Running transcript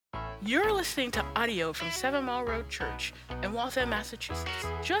You're listening to audio from 7 Mile Road Church in Waltham, Massachusetts,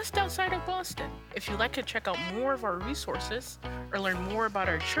 just outside of Boston. If you'd like to check out more of our resources or learn more about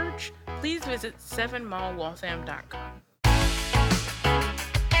our church, please visit 7milewaltham.com.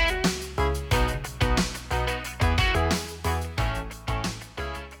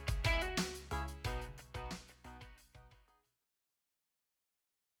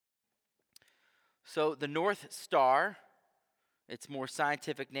 So the North Star, its more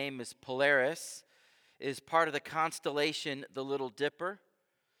scientific name is Polaris, is part of the constellation the Little Dipper.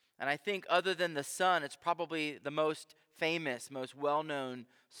 And I think other than the sun, it's probably the most famous, most well-known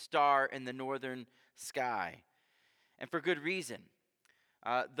star in the northern sky. And for good reason.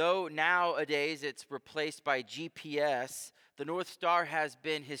 Though nowadays it's replaced by GPS, the North Star has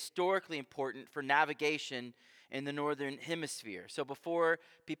been historically important for navigation in the northern hemisphere. So before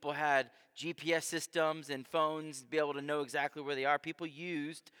people had GPS systems and phones to be able to know exactly where they are, people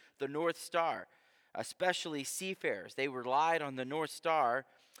used the North Star, especially seafarers. They relied on the North Star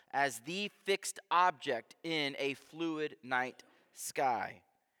as the fixed object in a fluid night sky.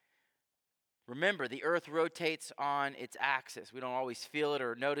 Remember, the Earth rotates on its axis. We don't always feel it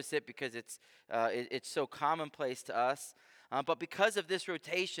or notice it because it's so commonplace to us. But because of this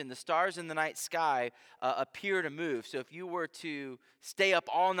rotation, the stars in the night sky appear to move. So if you were to stay up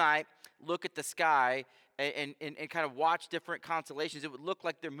all night, look at the sky, and kind of watch different constellations, it would look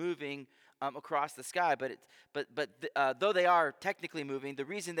like they're moving across the sky. But though they are technically moving, the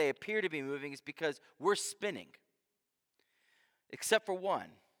reason they appear to be moving is because we're spinning. Except for one,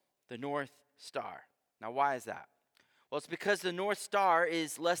 the North Star. Now, why is that? Well, it's because the North Star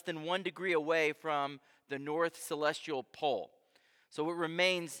is less than 1 degree away from the North Celestial Pole. So it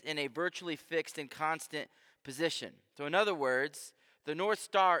remains in a virtually fixed and constant position. So in other words, the North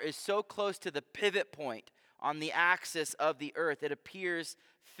Star is so close to the pivot point on the axis of the Earth, it appears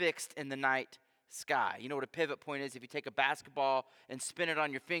fixed in the night sky. You know what a pivot point is? If you take a basketball and spin it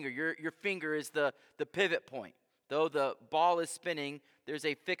on your finger, your finger is the pivot point. Though the ball is spinning, there's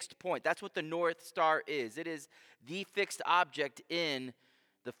a fixed point. That's what the North Star is. It is the fixed object in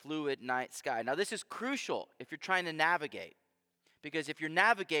the fluid night sky. Now, this is crucial if you're trying to navigate, because if you're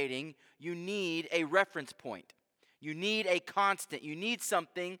navigating, you need a reference point. You need a constant. You need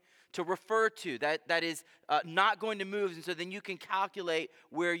something to refer to that is not going to move, and so then you can calculate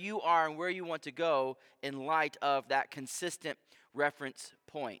where you are and where you want to go in light of that consistent reference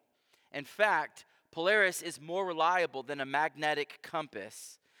point. In fact, Polaris is more reliable than a magnetic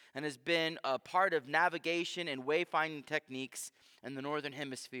compass and has been a part of navigation and wayfinding techniques in the northern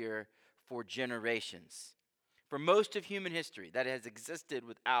hemisphere for generations. For most of human history that has existed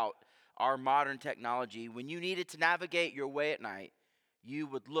without our modern technology, when you needed to navigate your way at night, you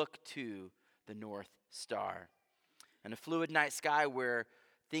would look to the North Star. In a fluid night sky where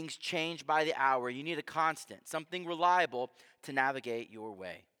things change by the hour, you need a constant, something reliable to navigate your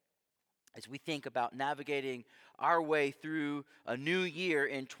way. As we think about navigating our way through a new year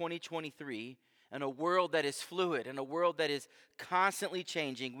in 2023 and a world that is fluid and a world that is constantly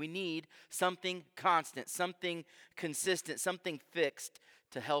changing, we need something constant, something consistent, something fixed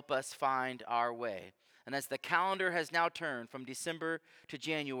to help us find our way. And as the calendar has now turned from December to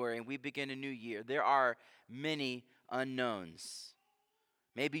January and we begin a new year, there are many unknowns.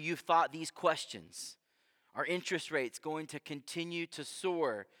 Maybe you've thought these questions. Are interest rates going to continue to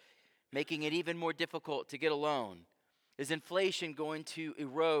soar, making it even more difficult to get a loan? Is inflation going to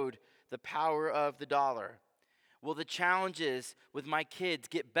erode the power of the dollar? Will the challenges with my kids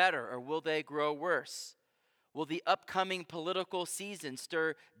get better or will they grow worse? Will the upcoming political season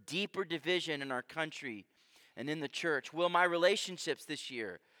stir deeper division in our country and in the church? Will my relationships this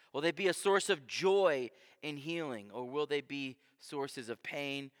year, will they be a source of joy and healing, or will they be sources of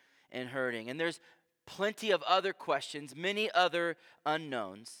pain and hurting? And there's plenty of other questions, many other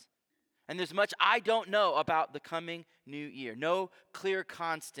unknowns. And there's much I don't know about the coming new year. No clear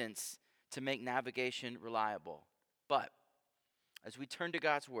constants to make navigation reliable. But as we turn to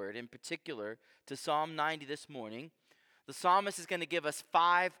God's word, in particular to Psalm 90 this morning, the psalmist is going to give us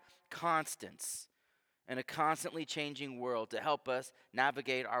 5 constants in a constantly changing world to help us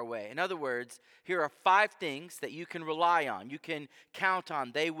navigate our way. In other words, here are 5 things that you can rely on, you can count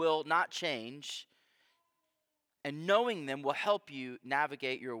on. They will not change, and knowing them will help you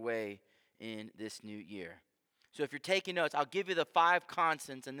navigate your way in this new year. So if you're taking notes, I'll give you the 5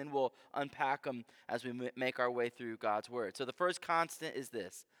 constants and then we'll unpack them as we make our way through God's word. So the first constant is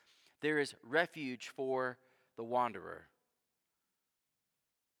this: there is refuge for the wanderer.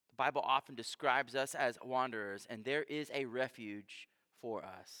 The Bible often describes us as wanderers, and there is a refuge for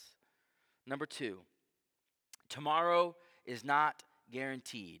us. Number 2, tomorrow is not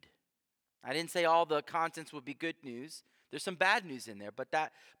guaranteed. I didn't say all the contents would be good news. There's some bad news in there,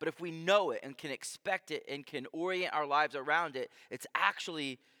 but if we know it and can expect it and can orient our lives around it, it's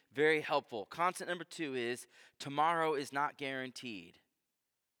actually very helpful. Concept number 2 is tomorrow is not guaranteed.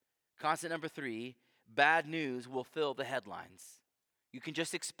 Concept number 3, bad news will fill the headlines. You can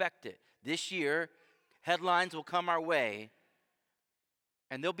just expect it. This year, headlines will come our way,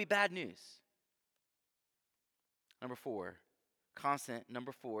 and there'll be bad news. Constant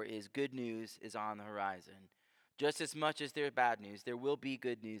number 4 is good news is on the horizon. Just as much as there's bad news, there will be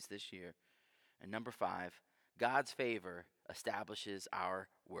good news this year. And number 5, God's favor establishes our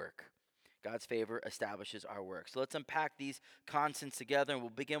work. God's favor establishes our work. So let's unpack these constants together, and we'll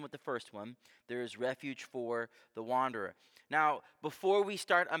begin with the first one. There is refuge for the wanderer. Now, before we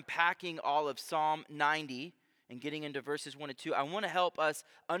start unpacking all of Psalm 90 and getting into verses 1 and 2, I want to help us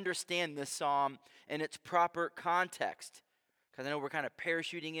understand this psalm in its proper context, because I know we're kind of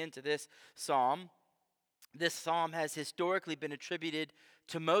parachuting into this psalm. This psalm has historically been attributed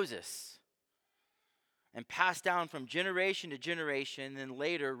to Moses and passed down from generation to generation, and then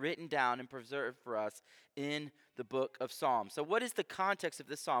later written down and preserved for us in the book of Psalms. So what is the context of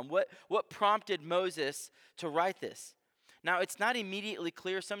this psalm? What prompted Moses to write this? Now, it's not immediately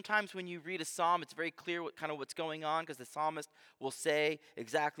clear. Sometimes when you read a psalm, it's very clear what's going on, because the psalmist will say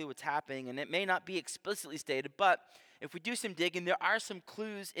exactly what's happening, and it may not be explicitly stated, but if we do some digging, there are some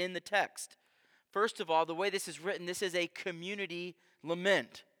clues in the text. First of all, the way this is written, this is a community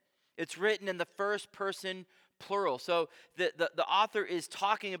lament. It's written in the first person plural. So the author is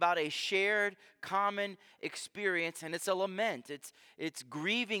talking about a shared common experience, and it's a lament. It's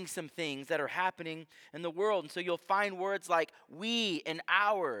grieving some things that are happening in the world. And so you'll find words like we and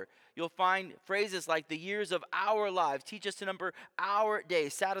our. You'll find phrases like the years of our lives, teach us to number our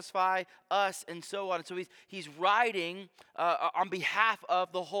days, satisfy us, and so on. And so he's writing on behalf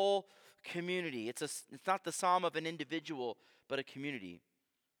of the whole community. It's not the psalm of an individual, but a community.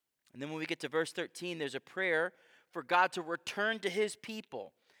 And then when we get to verse 13, there's a prayer for God to return to his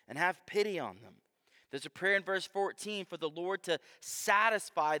people and have pity on them. There's a prayer in verse 14 for the Lord to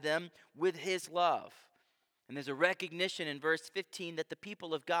satisfy them with his love. And there's a recognition in verse 15 that the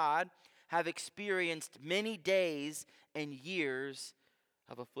people of God have experienced many days and years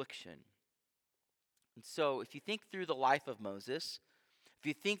of affliction. And so if you think through the life of Moses, if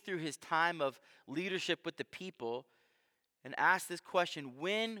you think through his time of leadership with the people, and ask this question,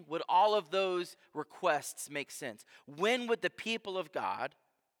 when would all of those requests make sense? When would the people of God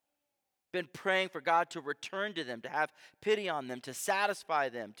been praying for God to return to them, to have pity on them, to satisfy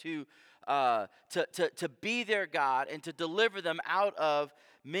them, to be their God, and to deliver them out of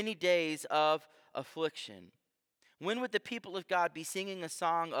many days of affliction? When would the people of God be singing a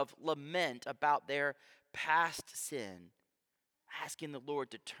song of lament about their past sin, asking the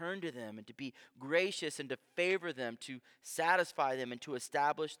Lord to turn to them and to be gracious and to favor them, to satisfy them and to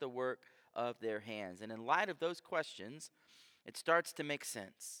establish the work of their hands? And in light of those questions, it starts to make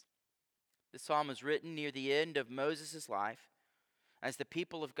sense. This psalm is written near the end of Moses' life, as the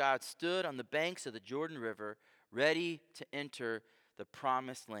people of God stood on the banks of the Jordan River, ready to enter the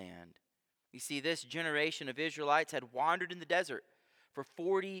promised land. You see, this generation of Israelites had wandered in the desert for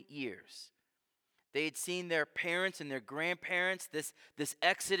 40 years. They had seen their parents and their grandparents, this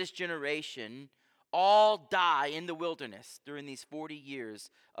Exodus generation, all die in the wilderness during these 40 years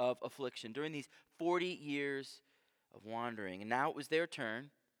of affliction, during these 40 years of wandering. And now it was their turn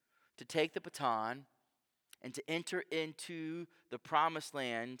to take the baton and to enter into the promised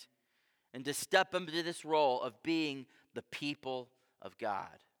land and to step into this role of being the people of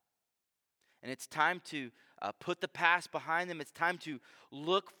God. And it's time to put the past behind them. It's time to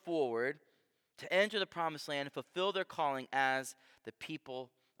look forward, to enter the promised land and fulfill their calling as the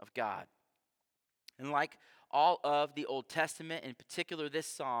people of God. And like all of the Old Testament, in particular this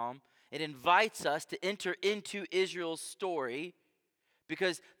psalm, it invites us to enter into Israel's story,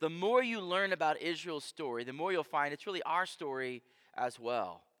 because the more you learn about Israel's story, the more you'll find it's really our story as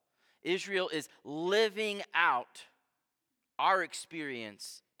well. Israel is living out our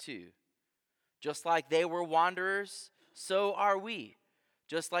experience too. Just like they were wanderers, so are we.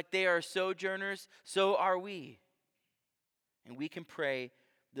 Just like they are sojourners, so are we. And we can pray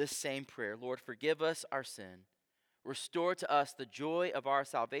this same prayer. Lord, forgive us our sin. Restore to us the joy of our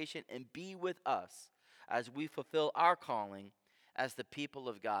salvation, and be with us as we fulfill our calling as the people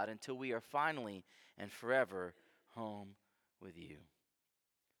of God until we are finally and forever home with you.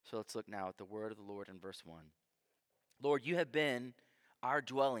 So let's look now at the word of the Lord in verse 1. Lord, you have been our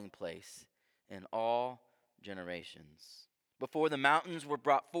dwelling place in all generations. Before the mountains were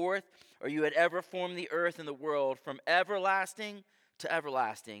brought forth, or you had ever formed the earth and the world, from everlasting to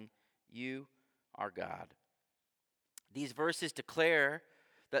everlasting, You are God. These verses declare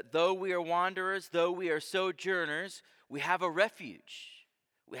that though we are wanderers, though we are sojourners, we have a refuge.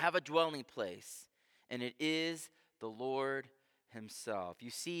 We have a dwelling place, and it is the Lord himself. You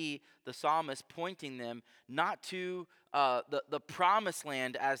see the psalmist pointing them not to the promised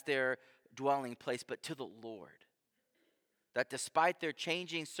land as their dwelling place, but to the Lord. That despite their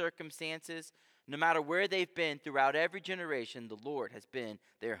changing circumstances, no matter where they've been throughout every generation, the Lord has been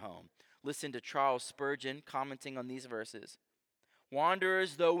their home. Listen to Charles Spurgeon commenting on these verses.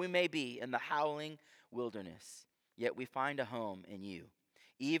 Wanderers though we may be in the howling wilderness, yet we find a home in you.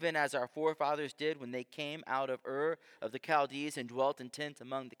 Even as our forefathers did when they came out of Ur of the Chaldees and dwelt in tents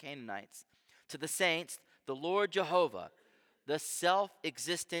among the Canaanites. To the saints, the Lord Jehovah, the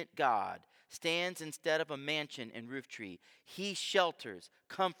self-existent God, stands instead of a mansion and roof tree. He shelters,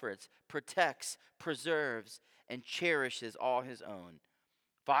 comforts, protects, preserves, and cherishes all his own.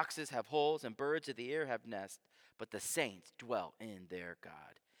 Foxes have holes and birds of the air have nests, but the saints dwell in their God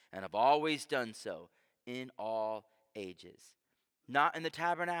and have always done so in all ages. Not in the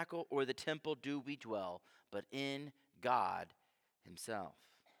tabernacle or the temple do we dwell, but in God himself.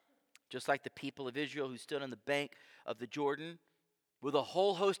 Just like the people of Israel who stood on the bank of the Jordan with a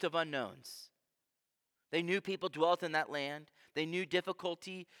whole host of unknowns. They knew people dwelt in that land. They knew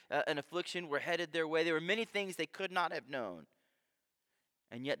difficulty and affliction were headed their way. There were many things they could not have known.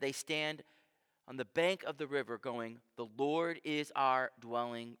 And yet they stand on the bank of the river going, the Lord is our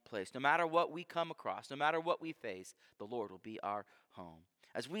dwelling place. No matter what we come across, no matter what we face, the Lord will be our home.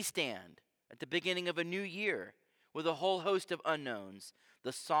 As we stand at the beginning of a new year with a whole host of unknowns,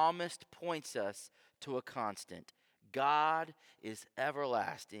 the psalmist points us to a constant. God is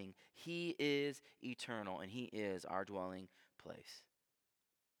everlasting. He is eternal, and he is our dwelling place.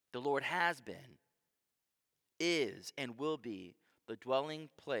 The Lord has been, is, and will be the dwelling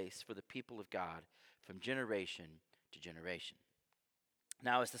place for the people of God from generation to generation.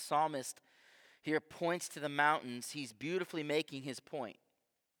 Now, as the psalmist here points to the mountains, he's beautifully making his point.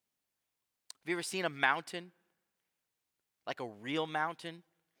 Have you ever seen a mountain? Like a real mountain?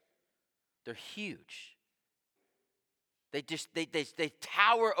 They're huge. They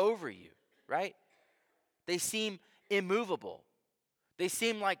tower over you, right? They seem immovable. They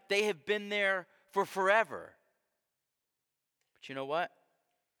seem like they have been there for forever. But you know what?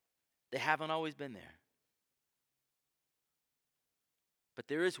 They haven't always been there. But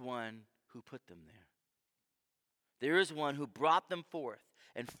there is one who put them there. There is one who brought them forth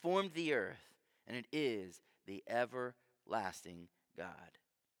and formed the earth, and it is the everlasting God.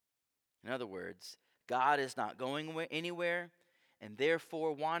 In other words, God is not going anywhere, and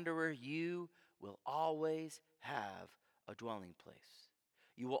therefore, wanderer, you will always have a dwelling place.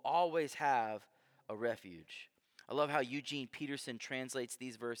 You will always have a refuge. I love how Eugene Peterson translates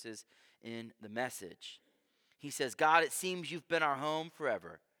these verses in The Message. He says, God, it seems you've been our home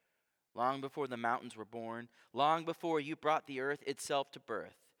forever, long before the mountains were born, long before you brought the earth itself to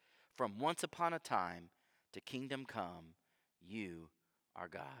birth. From once upon a time to kingdom come, you are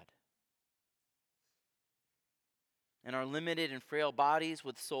God. In our limited and frail bodies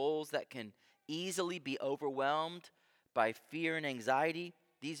with souls that can easily be overwhelmed by fear and anxiety,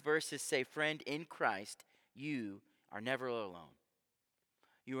 these verses say, friend, in Christ, you are never alone.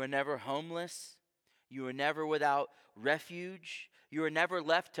 You are never homeless. You are never without refuge. You are never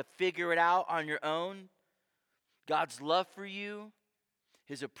left to figure it out on your own. God's love for you,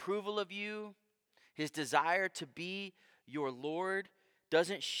 his approval of you, his desire to be your Lord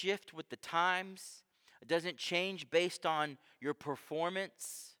doesn't shift with the times. It doesn't change based on your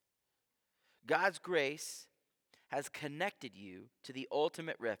performance. God's grace has connected you to the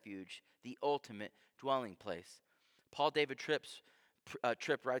ultimate refuge, the ultimate dwelling place. Paul David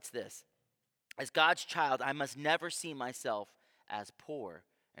Tripp writes this, as God's child, I must never see myself as poor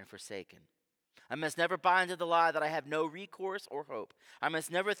and forsaken. I must never buy into the lie that I have no recourse or hope. I must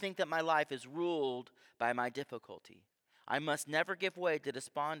never think that my life is ruled by my difficulty. I must never give way to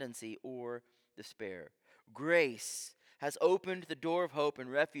despondency or despair. Grace has opened the door of hope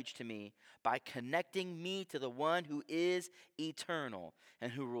and refuge to me by connecting me to the one who is eternal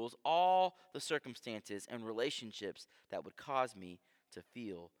and who rules all the circumstances and relationships that would cause me to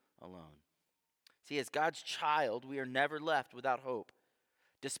feel alone. See, as God's child, we are never left without hope.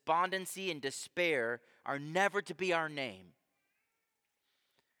 Despondency and despair are never to be our name.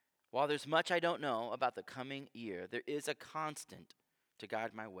 While there's much I don't know about the coming year, there is a constant to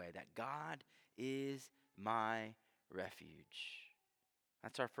guide my way, that God is my refuge.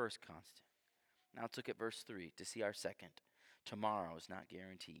 That's our first constant. Now let's look at verse 3 to see our second. Tomorrow is not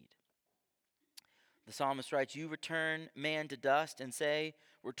guaranteed. The psalmist writes, "You return man to dust and say,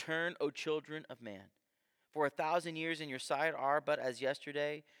 'Return, O children of man. For 1,000 years in your sight are but as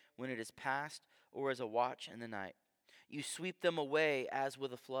yesterday when it is past, or as a watch in the night. You sweep them away as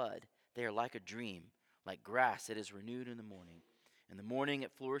with a flood. They are like a dream, like grass that is renewed in the morning. In the morning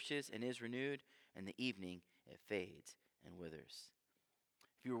it flourishes and is renewed, and in the evening it fades and withers.'"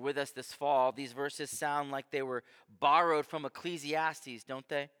 If you were with us this fall, these verses sound like they were borrowed from Ecclesiastes, don't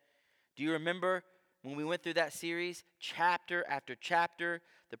they? Do you remember when we went through that series? Chapter after chapter,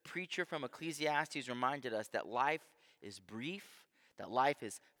 the preacher from Ecclesiastes reminded us that life is brief, that life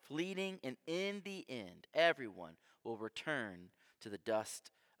is fleeting, and in the end, everyone will return to the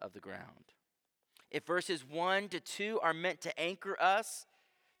dust of the ground. If verses 1 to 2 are meant to anchor us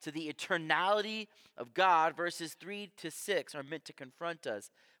to the eternality of God, verses 3 to 6 are meant to confront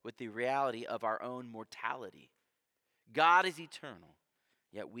us with the reality of our own mortality. God is eternal,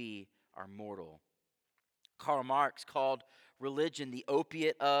 yet we are mortal. Karl Marx called religion the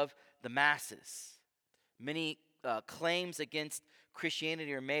opiate of the masses. Many claims against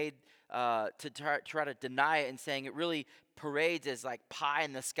Christianity are made to try to deny it and saying it really parades as like pie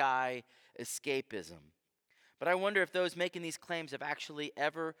in the sky escapism. But I wonder if those making these claims have actually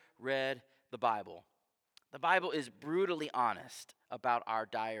ever read the Bible. The Bible is brutally honest about our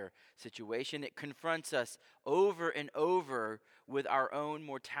dire situation. It confronts us over and over with our own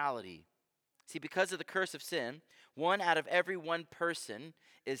mortality. See, because of the curse of sin, 1 out of every 1 person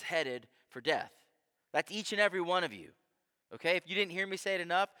is headed for death. That's each and every one of you. Okay? If you didn't hear me say it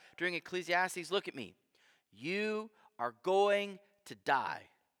enough during Ecclesiastes, look at me. You are going to die.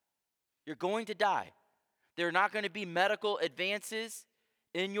 You're going to die. There are not going to be medical advances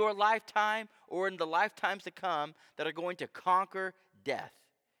in your lifetime or in the lifetimes to come that are going to conquer death.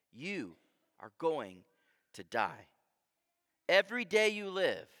 You are going to die. Every day you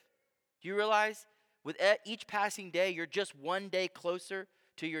live, do you realize with each passing day, you're just one day closer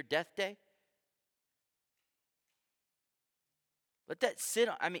to your death day? Let that sit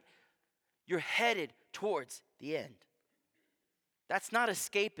on. I mean, you're headed towards the end. That's not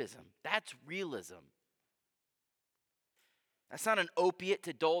escapism. That's realism. That's not an opiate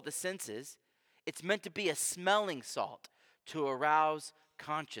to dull the senses. It's meant to be a smelling salt to arouse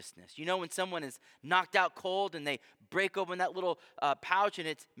consciousness. You know when someone is knocked out cold and they break open that little pouch and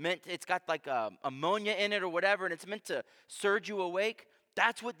it's got like ammonia in it or whatever and it's meant to surge you awake?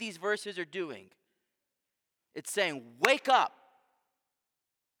 That's what these verses are doing. It's saying, wake up.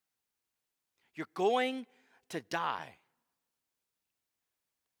 You're going to die.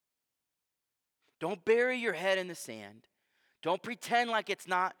 Don't bury your head in the sand. Don't pretend like it's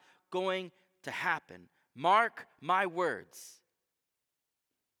not going to happen. Mark my words.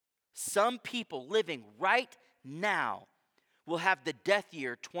 Some people living right now will have the death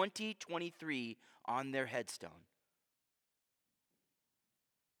year 2023 on their headstone.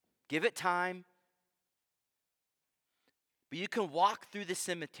 Give it time. But you can walk through the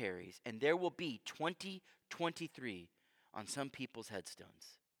cemeteries and there will be 2023 on some people's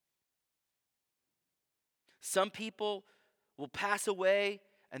headstones. Some people will pass away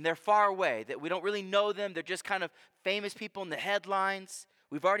and they're far away, that we don't really know them. They're just kind of famous people in the headlines.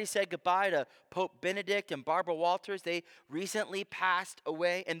 We've already said goodbye to Pope Benedict and Barbara Walters. They recently passed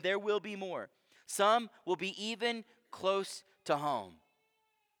away, and there will be more. Some will be even close to home.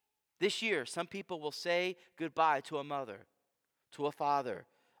 This year, some people will say goodbye to a mother, to a father,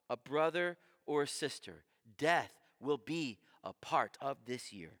 a brother, or a sister. Death will be a part of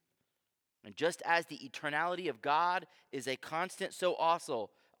this year. And just as the eternality of God is a constant, so also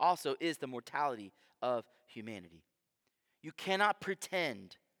is the mortality of humanity. You cannot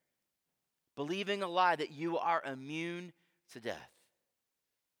pretend, believing a lie, that you are immune to death.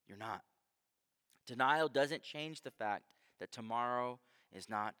 You're not. Denial doesn't change the fact that tomorrow is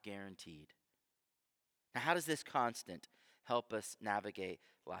not guaranteed. Now, how does this constant help us navigate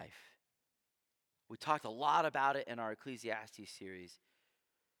life? We talked a lot about it in our Ecclesiastes series.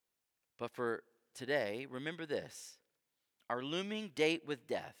 But for today, remember this. Our looming date with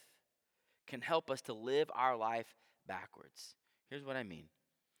death can help us to live our life backwards. Here's what I mean.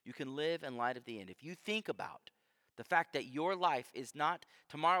 You can live in light of the end. If you think about the fact that your life is not,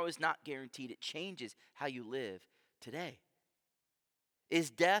 tomorrow is not guaranteed, it changes how you live today.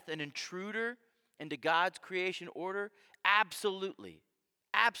 Is death an intruder into God's creation order? Absolutely.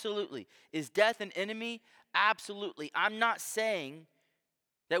 Absolutely. Is death an enemy? Absolutely. I'm not saying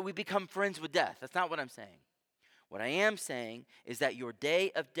that we become friends with death. That's not what I'm saying. What I am saying is that your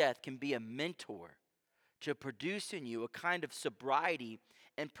day of death can be a mentor to produce in you a kind of sobriety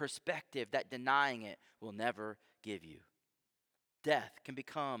and perspective that denying it will never give you. Death can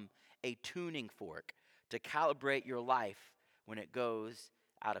become a tuning fork to calibrate your life when it goes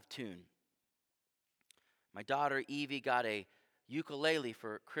out of tune. My daughter Evie got a ukulele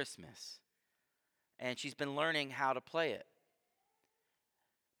for Christmas, and she's been learning how to play it.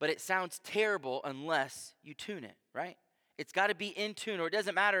 But it sounds terrible unless you tune it, right? It's got to be in tune, or it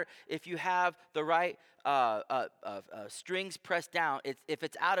doesn't matter if you have the right strings pressed down. If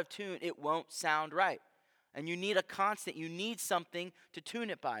it's out of tune, it won't sound right. And you need a constant. You need something to tune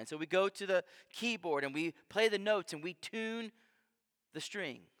it by. And so we go to the keyboard and we play the notes and we tune the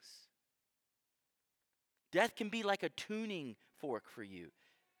strings. Death can be like a tuning fork for you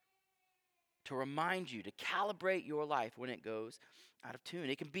to remind you, to calibrate your life when it goes out of tune.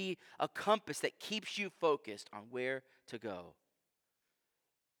 It can be a compass that keeps you focused on where to go.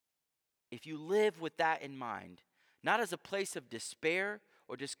 If you live with that in mind, not as a place of despair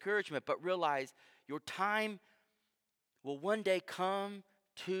or discouragement, but realize your time will one day come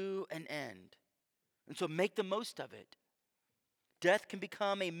to an end. And so make the most of it. Death can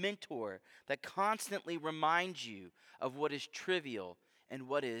become a mentor that constantly reminds you of what is trivial and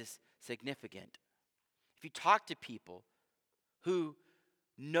what is significant. If you talk to people who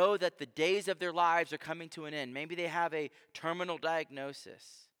know that the days of their lives are coming to an end, maybe they have a terminal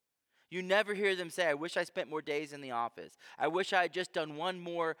diagnosis, you never hear them say, I wish I spent more days in the office. I wish I had just done one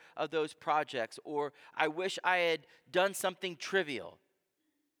more of those projects, or I wish I had done something trivial.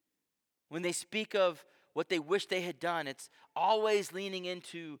 When they speak of what they wish they had done, it's always leaning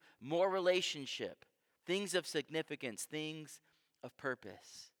into more relationship, things of significance, things of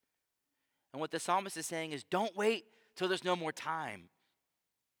purpose. And what the psalmist is saying is, don't wait till there's no more time.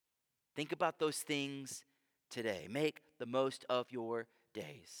 Think about those things today. Make the most of your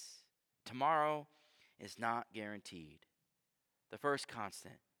days. Tomorrow is not guaranteed. The first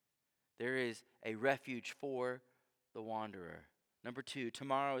constant, there is a refuge for the wanderer. Number 2,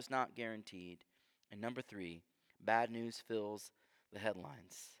 tomorrow is not guaranteed. And number 3, bad news fills the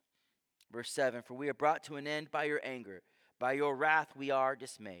headlines. Verse 7, for we are brought to an end by your anger. By your wrath we are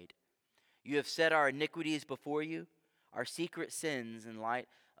dismayed. You have set our iniquities before you, our secret sins in light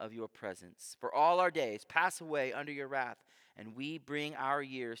of your presence. For all our days pass away under your wrath, and we bring our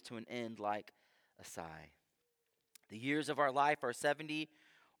years to an end like a sigh. The years of our life are 70,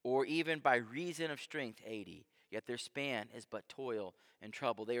 or even by reason of strength 80. Yet their span is but toil and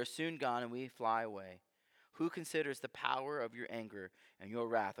trouble. They are soon gone, and we fly away. Who considers the power of your anger and your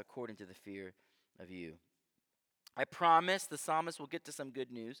wrath according to the fear of you? I promise the psalmist will get to some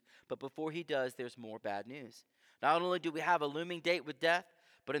good news, but before he does, there's more bad news. Not only do we have a looming date with death,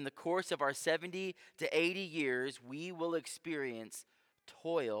 but in the course of our 70 to 80 years, we will experience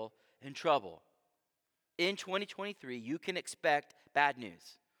toil and trouble. In 2023, you can expect bad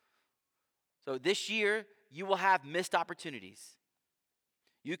news. So this year, you will have missed opportunities.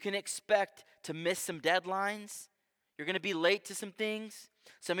 You can expect to miss some deadlines. You're going to be late to some things.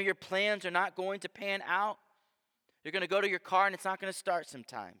 Some of your plans are not going to pan out. You're going to go to your car and it's not going to start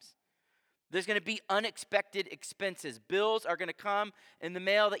sometimes. There's going to be unexpected expenses. Bills are going to come in the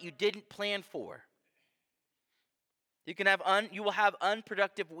mail that you didn't plan for. You will have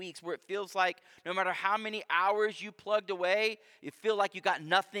unproductive weeks where it feels like no matter how many hours you plugged away, you feel like you got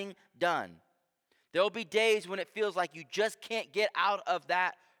nothing done. There will be days when it feels like you just can't get out of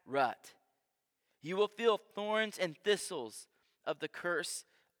that rut. You will feel thorns and thistles of the curse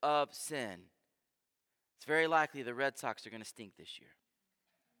of sin. It's very likely the Red Sox are going to stink this year.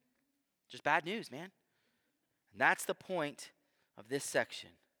 Just bad news, man. And that's the point of this section.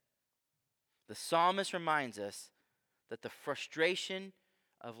 The psalmist reminds us that the frustration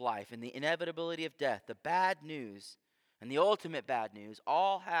of life and the inevitability of death, the bad news and the ultimate bad news,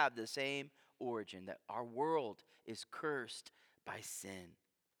 all have the same origin, that our world is cursed by sin.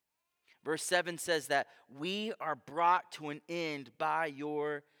 Verse 7 says that we are brought to an end by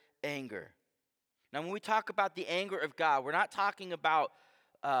your anger. Now, when we talk about the anger of God, we're not talking about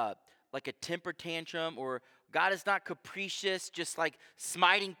like a temper tantrum, or God is not capricious, just like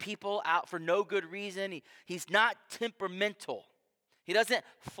smiting people out for no good reason. He's not temperamental. He doesn't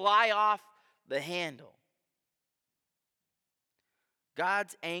fly off the handle.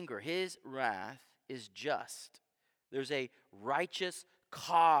 God's anger, his wrath, is just. There's a righteous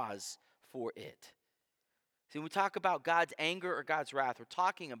cause for it. See, when we talk about God's anger or God's wrath, we're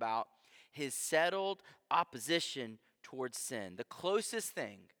talking about his settled opposition towards sin. The closest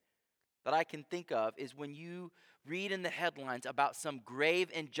thing that I can think of is when you read in the headlines about some grave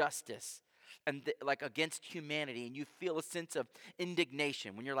injustice and like against humanity, and you feel a sense of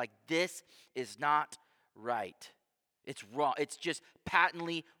indignation when you're like, this is not right. It's wrong. It's just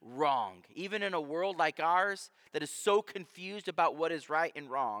patently wrong. Even in a world like ours that is so confused about what is right and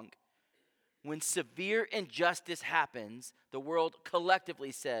wrong, when severe injustice happens, the world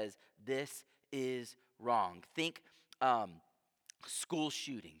collectively says, this is wrong. Think school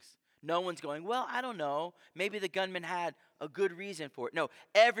shootings. No one's going, well, I don't know. Maybe the gunman had a good reason for it. No,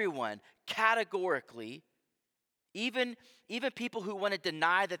 everyone categorically, even people who want to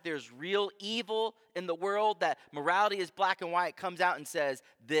deny that there's real evil in the world, that morality is black and white, comes out and says,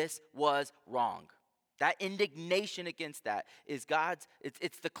 this was wrong. That indignation against that is God's,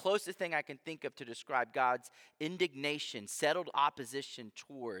 it's the closest thing I can think of to describe God's indignation, settled opposition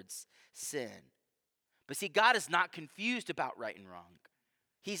towards sin. But see, God is not confused about right and wrong.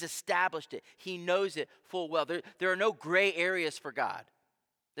 He's established it. He knows it full well. There are no gray areas for God.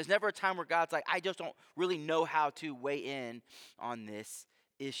 There's never a time where God's like, I just don't really know how to weigh in on this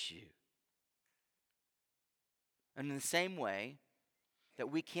issue. And in the same way that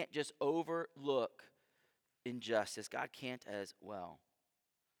we can't just overlook injustice, God can't as well.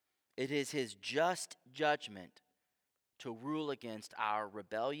 It is his just judgment to rule against our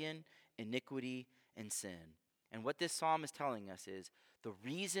rebellion, iniquity, and sin. And what this psalm is telling us is the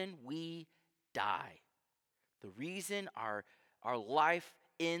reason we die, the reason our life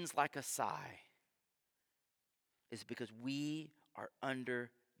ends like a sigh, is because we are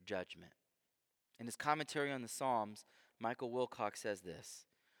under judgment. In his commentary on the Psalms, Michael Wilcox says this: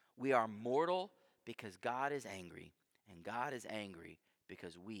 we are mortal because God is angry, and God is angry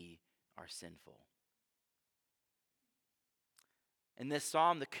because we are sinful. In this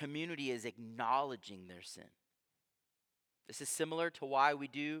psalm, the community is acknowledging their sin. This is similar to why we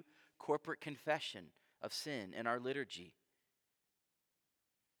do corporate confession of sin in our liturgy.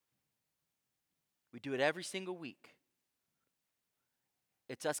 We do it every single week.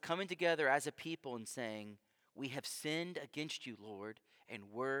 It's us coming together as a people and saying, we have sinned against you, Lord, in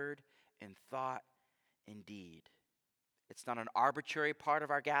word and thought and deed. It's not an arbitrary part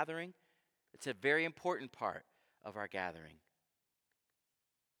of our gathering. It's a very important part of our gathering.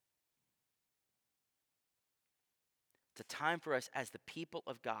 It's a time for us as the people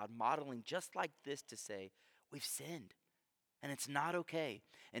of God modeling just like this to say, we've sinned, and it's not okay,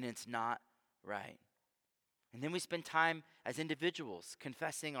 and it's not right. And then we spend time as individuals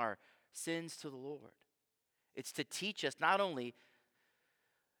confessing our sins to the Lord. It's to teach us not only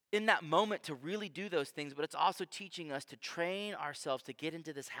in that moment to really do those things, but it's also teaching us to train ourselves to get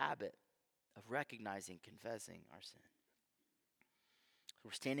into this habit of recognizing, confessing our sin.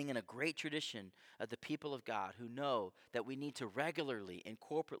 We're standing in a great tradition of the people of God who know that we need to regularly and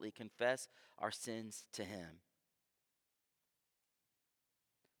corporately confess our sins to him.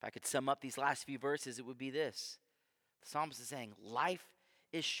 If I could sum up these last few verses, it would be this. The psalmist is saying, life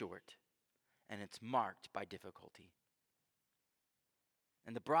is short, and it's marked by difficulty.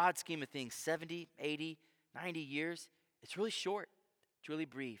 In the broad scheme of things, 70, 80, 90 years, it's really short. It's really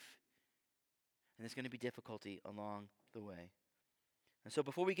brief. And there's going to be difficulty along the way. And so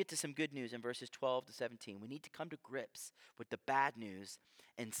before we get to some good news in verses 12 to 17, we need to come to grips with the bad news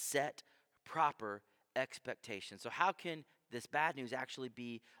and set proper expectations. So how can this bad news actually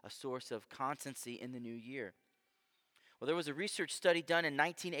be a source of constancy in the new year? Well, there was a research study done in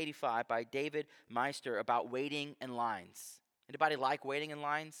 1985 by David Meister about waiting in lines. Anybody like waiting in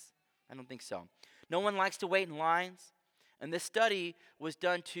lines? I don't think so. No one likes to wait in lines. And this study was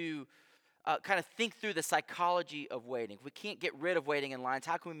done to kind of think through the psychology of waiting. If we can't get rid of waiting in lines,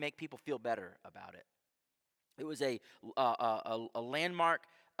 how can we make people feel better about it? It was a landmark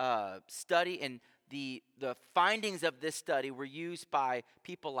study, and the findings of this study were used by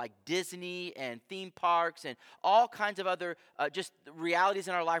people like Disney and theme parks and all kinds of other just realities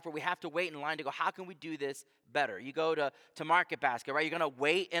in our life where we have to wait in line to go, how can we do this better? You go to Market Basket, right? You're going to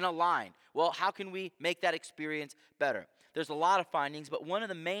wait in a line. Well, how can we make that experience better? There's a lot of findings, but one of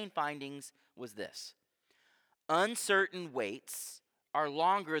the main findings was this: uncertain waits are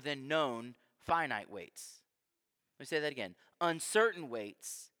longer than known finite waits. Let me say that again. Uncertain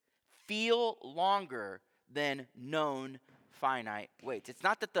waits feel longer than known finite waits. It's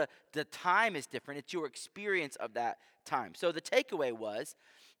not that the time is different, it's your experience of that time. So the takeaway was,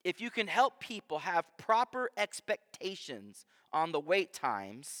 if you can help people have proper expectations on the wait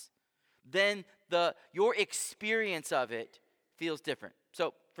times, then your experience of it feels different.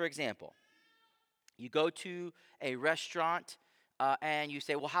 So, for example, you go to a restaurant and you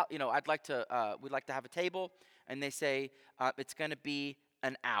say, well, we'd like to have a table, and they say it's going to be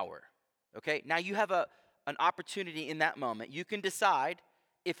an hour. Okay, now you have an opportunity in that moment. You can decide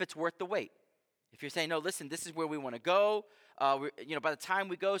if it's worth the wait. If you're saying, no, listen, this is where we want to go. By the time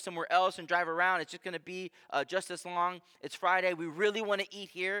we go somewhere else and drive around, it's just going to be just as long. It's Friday. We really want to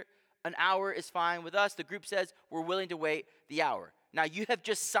eat here. An hour is fine with us. The group says we're willing to wait the hour. Now, you have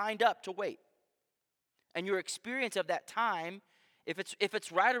just signed up to wait. And your experience of that time, if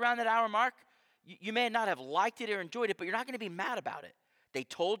it's right around that hour mark, you may not have liked it or enjoyed it, but you're not going to be mad about it. They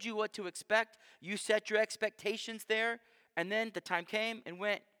told you what to expect. You set your expectations there, and then the time came and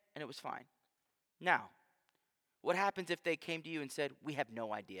went, and it was fine. Now, what happens if they came to you and said, we have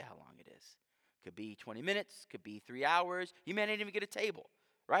no idea how long it is? Could be 20 minutes, could be 3 hours. You may not even get a table,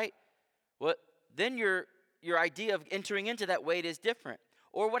 right? Well, then your idea of entering into that wait is different.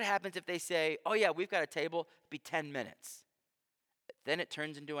 Or what happens if they say, oh yeah, we've got a table, it'll be 10 minutes. Then it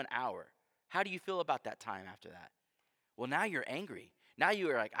turns into an hour. How do you feel about that time after that? Well, now you're angry. Now you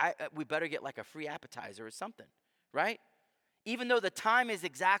are like, we better get like a free appetizer or something, right? Even though the time is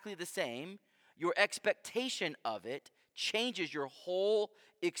exactly the same, your expectation of it changes your whole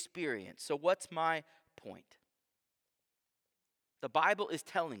experience. So what's my point? The Bible is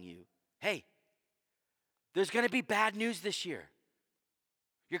telling you, hey, there's going to be bad news this year.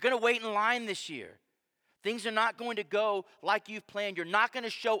 You're going to wait in line this year. Things are not going to go like you've planned. You're not going to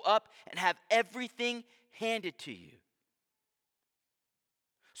show up and have everything handed to you.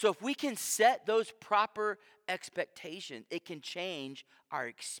 So if we can set those proper expectations, it can change our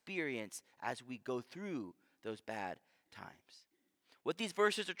experience as we go through those bad times. What these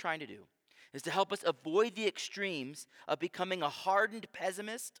verses are trying to do is to help us avoid the extremes of becoming a hardened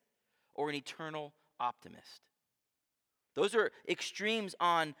pessimist or an eternal optimist. Those are extremes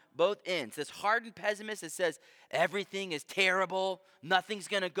on both ends. This hardened pessimist that says everything is terrible, nothing's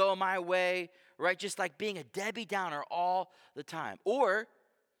going to go my way, right? Just like being a Debbie Downer all the time. Or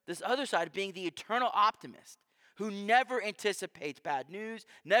this other side being the eternal optimist who never anticipates bad news,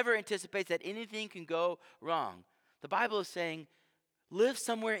 never anticipates that anything can go wrong. The Bible is saying, live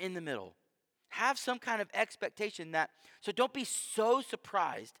somewhere in the middle. Have some kind of expectation so don't be so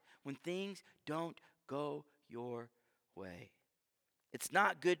surprised when things don't go your way. It's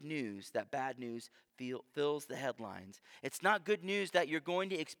not good news that bad news fills the headlines. It's not good news that you're going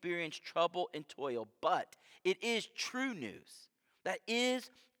to experience trouble and toil, but it is true news that is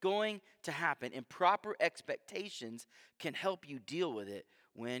going to happen, and proper expectations can help you deal with it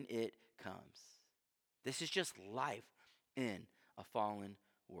when it comes. This is just life in a fallen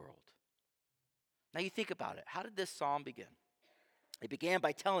world. Now you think about it. How did this psalm begin? It began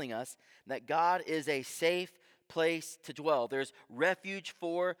by telling us that God is a safe place to dwell. There's refuge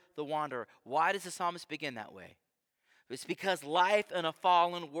for the wanderer. Why does the psalmist begin that way? It's because life in a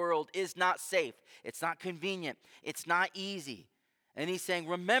fallen world is not safe. It's not convenient. It's not easy. And he's saying,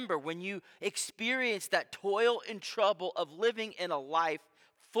 remember, when you experience that toil and trouble of living in a life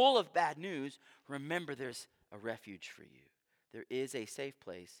full of bad news, remember there's a refuge for you. There is a safe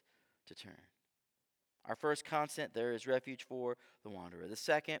place to turn. Our first constant, there is refuge for the wanderer. The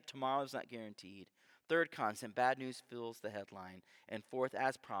second, tomorrow is not guaranteed. Third constant, bad news fills the headline. And fourth,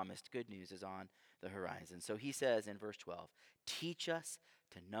 as promised, good news is on the horizon. So he says in verse 12, teach us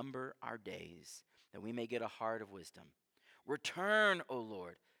to number our days, that we may get a heart of wisdom. Return, O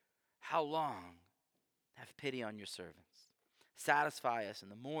Lord. How long? Have pity on your servants. Satisfy us in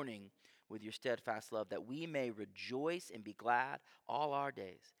the morning with your steadfast love, that we may rejoice and be glad all our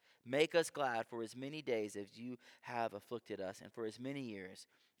days. Make us glad for as many days as you have afflicted us, and for as many years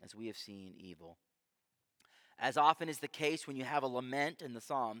as we have seen evil. As often is the case when you have a lament in the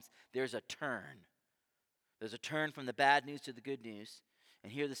Psalms, there's a turn. There's a turn from the bad news to the good news.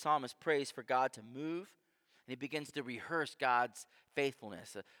 And here the psalmist prays for God to move, and he begins to rehearse God's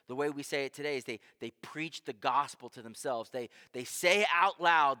faithfulness. The way we say it today is they preach the gospel to themselves. They say out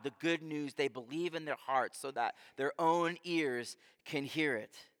loud the good news they believe in their hearts so that their own ears can hear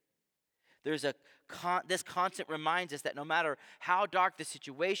it. There's this constant reminds us that no matter how dark the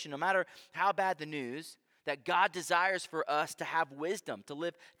situation, no matter how bad the news, that God desires for us to have wisdom, to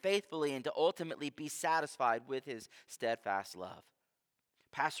live faithfully, and to ultimately be satisfied with his steadfast love.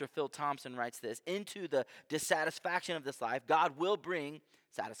 Pastor Phil Thompson writes this, into the dissatisfaction of this life, God will bring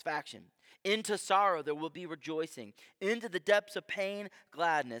satisfaction. Into sorrow, there will be rejoicing. Into the depths of pain,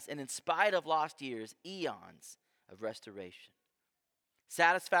 gladness. And in spite of lost years, eons of restoration.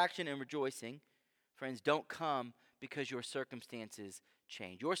 Satisfaction and rejoicing, friends, don't come because your circumstances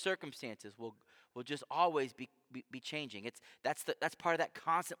change. Your circumstances will just always be changing. That's part of that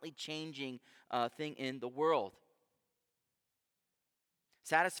constantly changing thing in the world.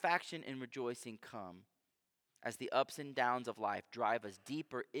 Satisfaction and rejoicing come as the ups and downs of life drive us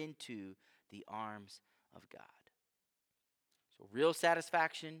deeper into the arms of God. So real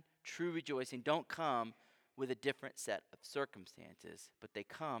satisfaction, true rejoicing don't come with a different set of circumstances, but they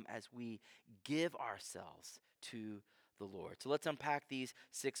come as we give ourselves to the Lord. So let's unpack these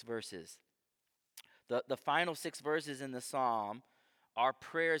 6 verses. The final 6 verses in the psalm are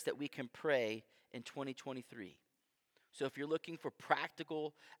prayers that we can pray in 2023. So if you're looking for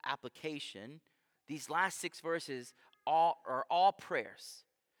practical application, these last 6 verses are all prayers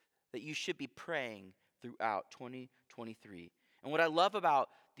that you should be praying throughout 2023. And what I love about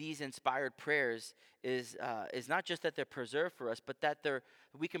these inspired prayers is not just that they're preserved for us, but that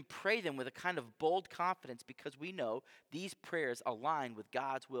we can pray them with a kind of bold confidence because we know these prayers align with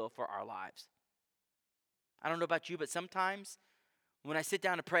God's will for our lives. I don't know about you, but sometimes when I sit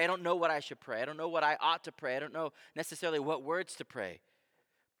down to pray, I don't know what I should pray. I don't know what I ought to pray. I don't know necessarily what words to pray.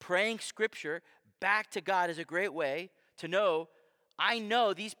 Praying Scripture back to God is a great way to know, I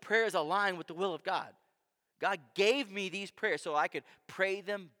know these prayers align with the will of God. God gave me these prayers so I could pray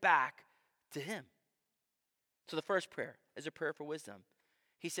them back to Him. So the first prayer is a prayer for wisdom.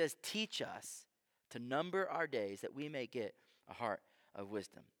 He says, teach us to number our days that we may get a heart of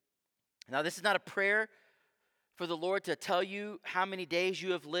wisdom. Now, this is not a prayer for the Lord to tell you how many days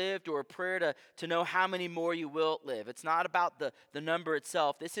you have lived or a prayer to know how many more you will live. It's not about the number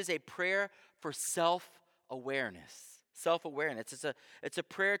itself. This is a prayer for self-awareness. Self-awareness. It's a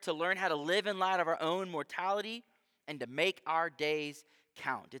prayer to learn how to live in light of our own mortality and to make our days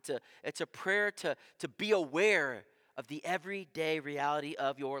count. It's a prayer to be aware of the everyday reality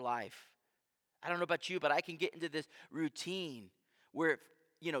of your life. I don't know about you, but I can get into this routine where,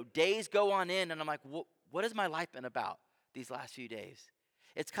 days go on in and I'm like, what has my life been about these last few days?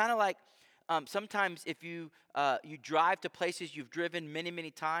 It's kind of like sometimes if you drive to places you've driven many,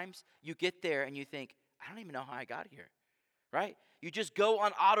 many times, you get there and you think, I don't even know how I got here, right? You just go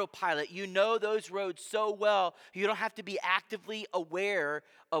on autopilot. You know those roads so well, you don't have to be actively aware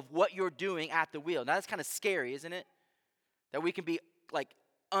of what you're doing at the wheel. Now, that's kind of scary, isn't it? That we can be like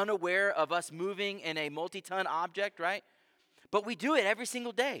unaware of us moving in a multi-ton object, right? But we do it every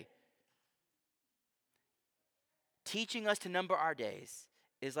single day. Teaching us to number our days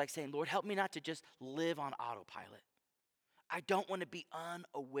is like saying, Lord, help me not to just live on autopilot. I don't want to be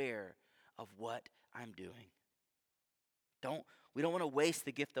unaware of what I'm doing. We don't want to waste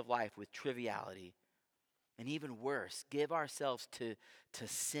the gift of life with triviality. And even worse, give ourselves to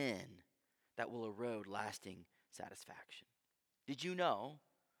sin that will erode lasting satisfaction. Did you know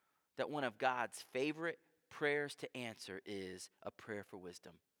that one of God's favorite prayers to answer is a prayer for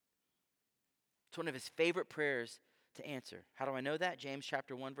wisdom? It's one of his favorite prayers to answer. How do I know that? James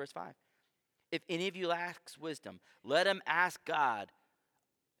chapter 1, verse 5. If any of you lacks wisdom, let him ask God,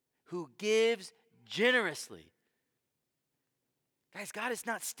 who gives generously. Guys, God is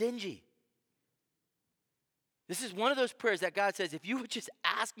not stingy. This is one of those prayers that God says, if you would just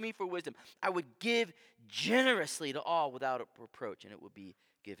ask me for wisdom, I would give generously to all without a reproach, and it would be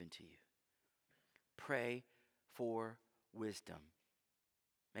given to you. Pray for wisdom.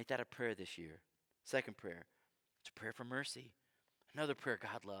 Make that a prayer this year. Second prayer, it's a prayer for mercy. Another prayer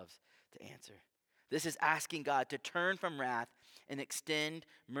God loves to answer. This is asking God to turn from wrath and extend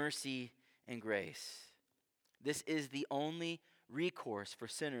mercy and grace. This is the only recourse for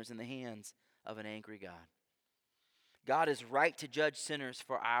sinners in the hands of an angry God. God is right to judge sinners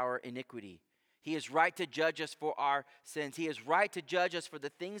for our iniquity. He is right to judge us for our sins. He is right to judge us for the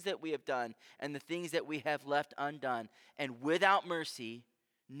things that we have done and the things that we have left undone. And without mercy,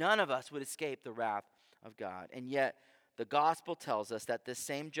 none of us would escape the wrath of God. And yet, the gospel tells us that this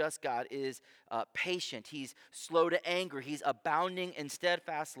same just God is patient. He's slow to anger. He's abounding in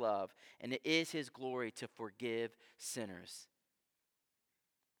steadfast love. And it is his glory to forgive sinners.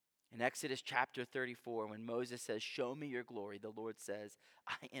 In Exodus chapter 34, when Moses says, show me your glory, the Lord says,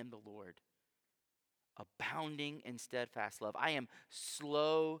 I am the Lord, abounding in steadfast love. I am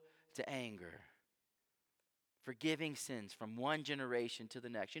slow to anger, forgiving sins from one generation to the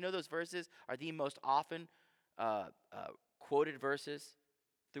next. You know those verses are the most often quoted verses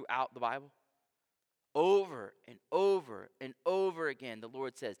throughout the Bible? Over and over and over again, the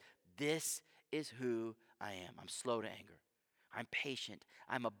Lord says, this is who I am. I'm slow to anger. I'm patient.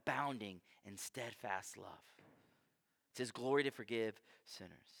 I'm abounding in steadfast love. It's his glory to forgive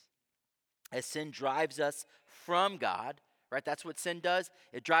sinners. As sin drives us from God, right? That's what sin does.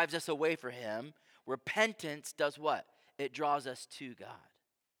 It drives us away from him. Repentance does what? It draws us to God.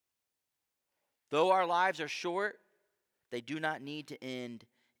 Though our lives are short, they do not need to end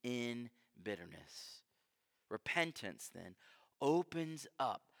in bitterness. Repentance then opens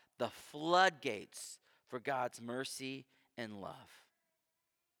up the floodgates for God's mercy and love.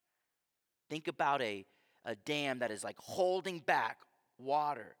 Think about a dam that is like holding back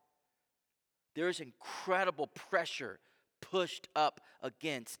water. There's incredible pressure pushed up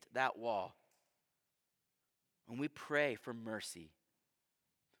against that wall. When we pray for mercy,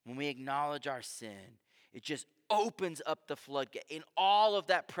 when we acknowledge our sin, it just opens up the floodgate, and all of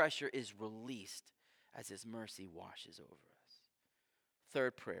that pressure is released as his mercy washes over us.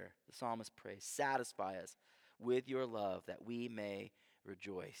 Third prayer, the psalmist prays, satisfy us with your love that we may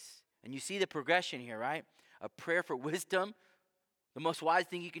rejoice. And you see the progression here, right? A prayer for wisdom. The most wise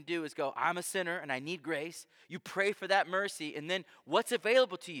thing you can do is go, I'm a sinner and I need grace. You pray for that mercy, and then what's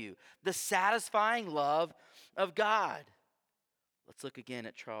available to you? The satisfying love of God. Let's look again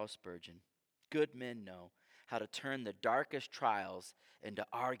at Charles Spurgeon. Good men know how to turn the darkest trials into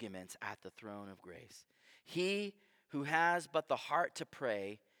arguments at the throne of grace. He who has but the heart to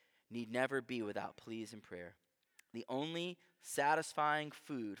pray need never be without pleas and prayer. The only satisfying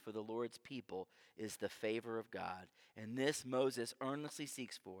food for the Lord's people is the favor of God, and this Moses earnestly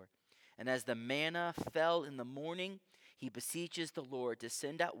seeks for. And as the manna fell in the morning, he beseeches the Lord to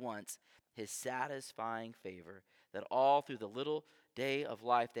send at once his satisfying favor, that all through the little day of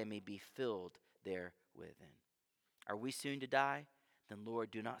life they may be filled therewith. Are we soon to die? Then,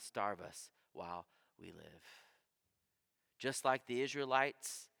 Lord, do not starve us while we live. Just like the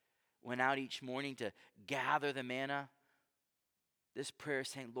Israelites went out each morning to gather the manna, this prayer is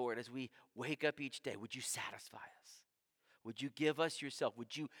saying, Lord, as we wake up each day, would you satisfy us? Would you give us yourself?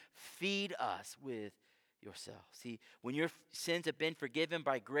 Would you feed us with yourself? See, when your sins have been forgiven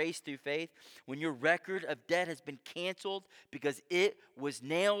by grace through faith, when your record of debt has been canceled because it was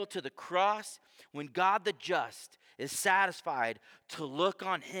nailed to the cross, when God the just is satisfied to look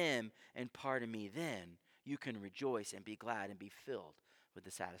on him and pardon me, then you can rejoice and be glad and be filled with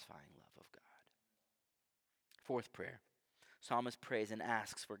the satisfying love of God. Fourth prayer. Psalmist prays and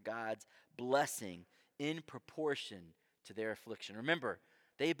asks for God's blessing in proportion to their affliction. Remember,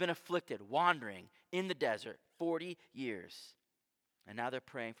 they've been afflicted, wandering in the desert 40 years. And now they're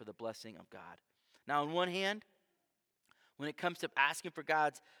praying for the blessing of God. Now, on one hand, when it comes to asking for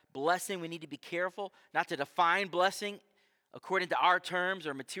God's blessing, we need to be careful not to define blessing according to our terms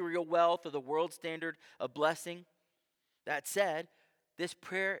or material wealth or the world standard of blessing. That said, this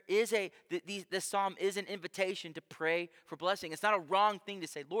prayer is this psalm is an invitation to pray for blessing. It's not a wrong thing to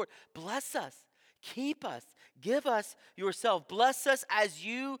say, Lord, bless us, keep us, give us yourself. Bless us as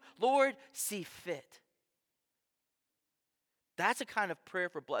you, Lord, see fit. That's a kind of prayer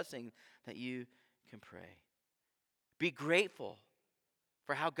for blessing that you can pray. Be grateful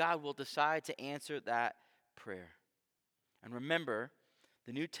for how God will decide to answer that prayer. And remember,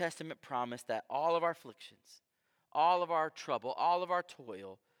 the New Testament promised that all of our afflictions, all of our trouble, all of our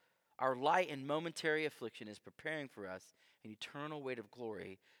toil, our light and momentary affliction is preparing for us an eternal weight of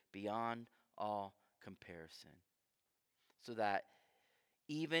glory beyond all comparison. So that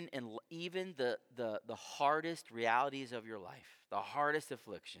even the hardest realities of your life, the hardest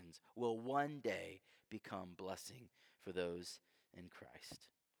afflictions, will one day become blessing for those in Christ.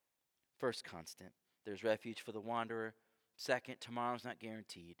 First constant, there's refuge for the wanderer. Second, tomorrow's not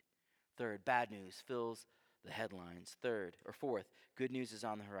guaranteed. Third, bad news fills the headlines. Fourth, good news is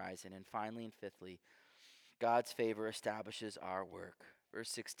on the horizon. And finally and fifthly, God's favor establishes our work. Verse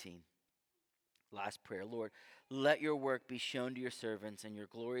 16, last prayer. Lord, let your work be shown to your servants and your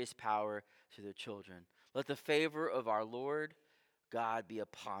glorious power to their children. Let the favor of our Lord God be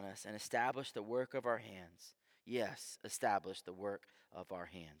upon us and establish the work of our hands. Yes, establish the work of our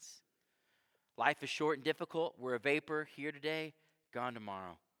hands. Life is short and difficult. We're a vapor here today, gone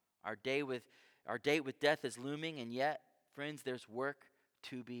tomorrow. Our date with death is looming, and yet, friends, there's work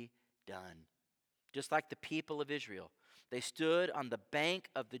to be done. Just like the people of Israel, they stood on the bank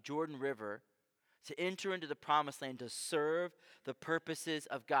of the Jordan River to enter into the promised land to serve the purposes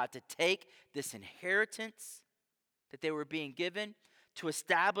of God, to take this inheritance that they were being given, to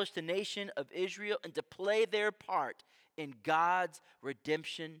establish the nation of Israel, and to play their part in God's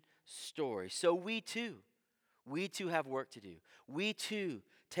redemption story. So we too have work to do. We too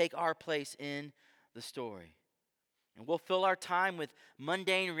take our place in the story. And we'll fill our time with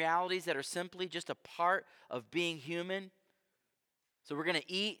mundane realities that are simply just a part of being human. So we're going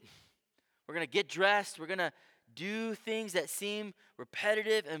to eat, we're going to get dressed, we're going to do things that seem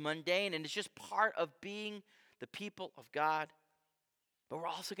repetitive and mundane, and it's just part of being the people of God. But we're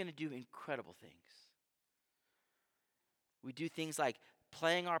also going to do incredible things. We do things like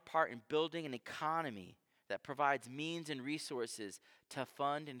playing our part in building an economy that provides means and resources to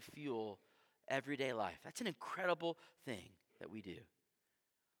fund and fuel everyday life. That's an incredible thing that we do.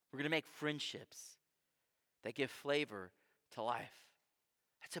 We're going to make friendships that give flavor to life.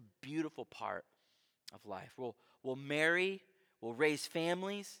 That's a beautiful part of life. We'll marry, we'll raise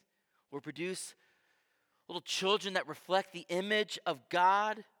families, we'll produce little children that reflect the image of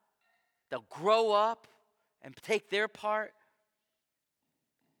God. They'll grow up and take their part.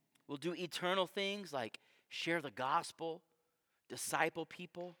 We'll do eternal things like share the gospel, disciple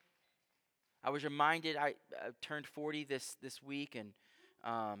people. I was reminded, I turned 40 this week, and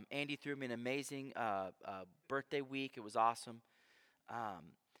Andy threw me an amazing birthday week. It was awesome.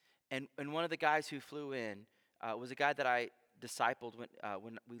 And one of the guys who flew in was a guy that I discipled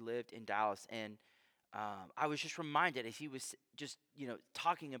when we lived in Dallas. And I was just reminded as he was just,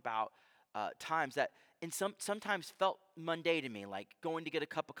 talking about times that sometimes felt mundane to me, like going to get a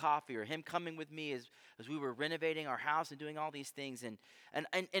cup of coffee, or him coming with me as we were renovating our house and doing all these things. And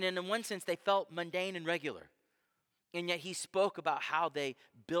in one sense, they felt mundane and regular. And yet he spoke about how they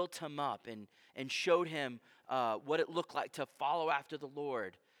built him up and showed him what it looked like to follow after the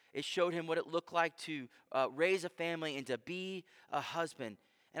Lord. It showed him what it looked like to raise a family and to be a husband.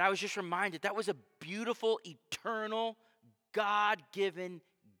 And I was just reminded that was a beautiful, eternal, God-given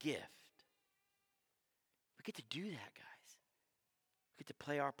gift. We get to do that, guys. We get to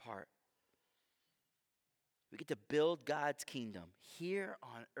play our part. We get to build God's kingdom here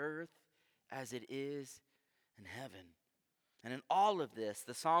on earth as it is in heaven. And in all of this,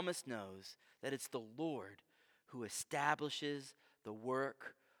 the psalmist knows that it's the Lord who establishes the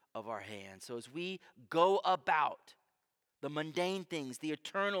work of our hands. So as we go about the mundane things, the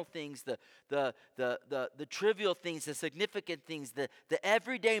eternal things, the trivial things, the significant things, the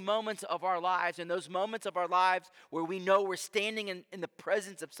everyday moments of our lives, and those moments of our lives where we know we're standing in the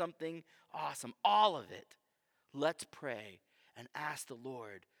presence of something awesome, all of it, let's pray and ask the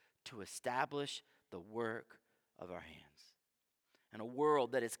Lord to establish the work of our hands. In a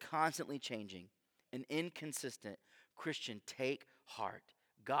world that is constantly changing and inconsistent, Christian, take heart.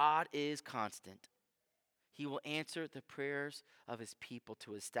 God is constant. He will answer the prayers of his people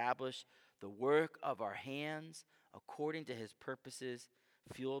to establish the work of our hands according to his purposes,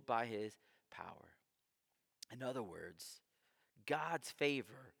 fueled by his power. In other words, God's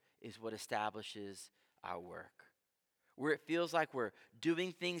favor is what establishes our work. Where it feels like we're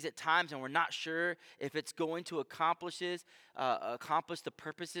doing things at times and we're not sure if it's going to accomplish the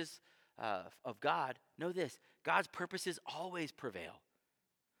purposes of God, know this: God's purposes always prevail.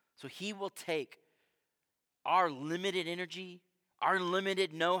 So he will take our limited energy, our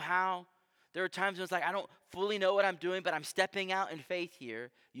limited know-how. There are times when it's like, I don't fully know what I'm doing, but I'm stepping out in faith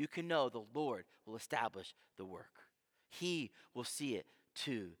here. You can know the Lord will establish the work. He will see it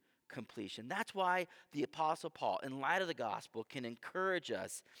to completion. That's why the Apostle Paul, in light of the gospel, can encourage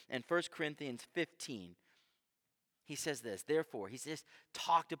us in 1 Corinthians 15. He says this, therefore, he's just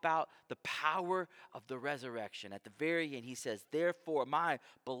talked about the power of the resurrection. At the very end, he says, therefore, my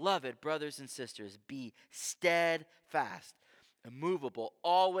beloved brothers and sisters, be steadfast, immovable,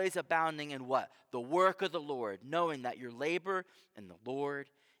 always abounding in what? The work of the Lord, knowing that your labor in the Lord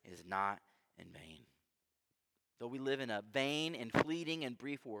is not in vain. Though we live in a vain and fleeting and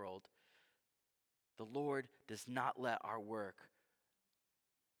brief world, the Lord does not let our work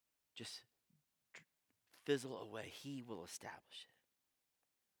just fizzle away. He will establish it.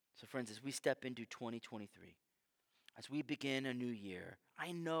 So friends, as we step into 2023, as we begin a new year,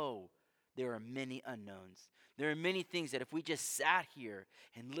 I know there are many unknowns. There are many things that if we just sat here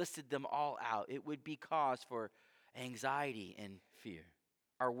and listed them all out, it would be cause for anxiety and fear.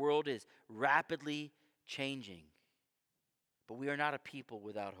 Our world is rapidly changing, but we are not a people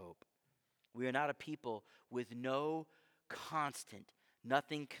without hope. We are not a people with no constant,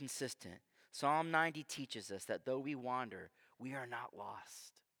 nothing consistent. Psalm 90 teaches us that though we wander, we are not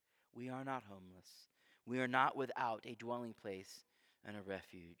lost. We are not homeless. We are not without a dwelling place and a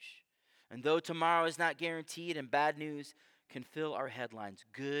refuge. And though tomorrow is not guaranteed and bad news can fill our headlines,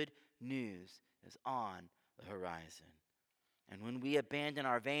 good news is on the horizon. And when we abandon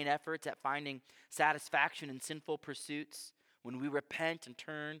our vain efforts at finding satisfaction in sinful pursuits, when we repent and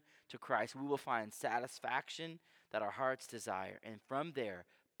turn to Christ, we will find satisfaction that our hearts desire. And from there,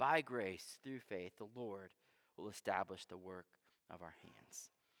 by grace, through faith, the Lord will establish the work of our hands.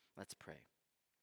 Let's pray.